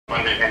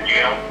funded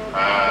NGO.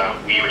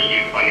 We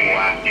received funding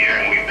last year,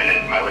 and we've been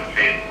in pilot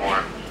phase for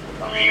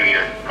a few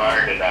years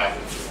prior to that.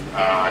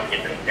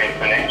 It's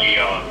an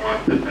NGO, of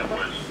course, that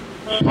was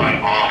spun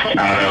off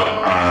out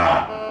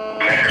of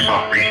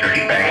Microsoft Research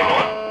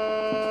Bangalore.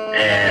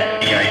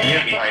 And the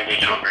idea behind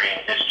Digital Green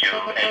is to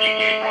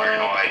educate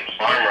marginalized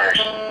farmers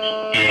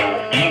in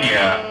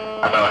India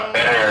about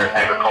better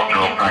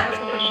agricultural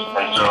practices.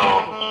 And so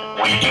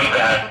we do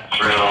that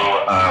through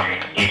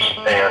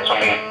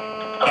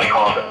something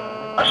called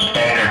a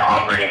standard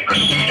operating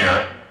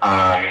procedure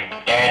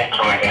and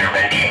through an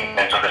intervention.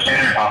 And so the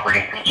standard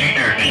operating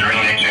procedure is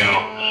really to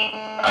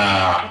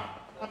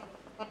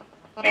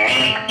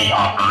make the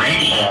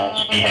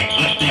operations, the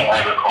existing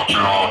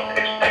agricultural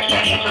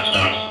extension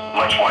systems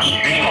much more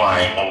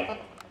streamlined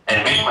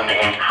and basically to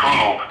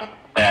improve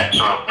that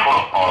sort of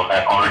protocol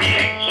that already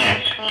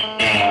exists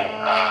in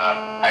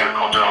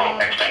agricultural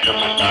extension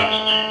systems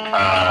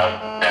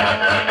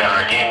that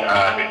are in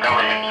the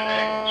government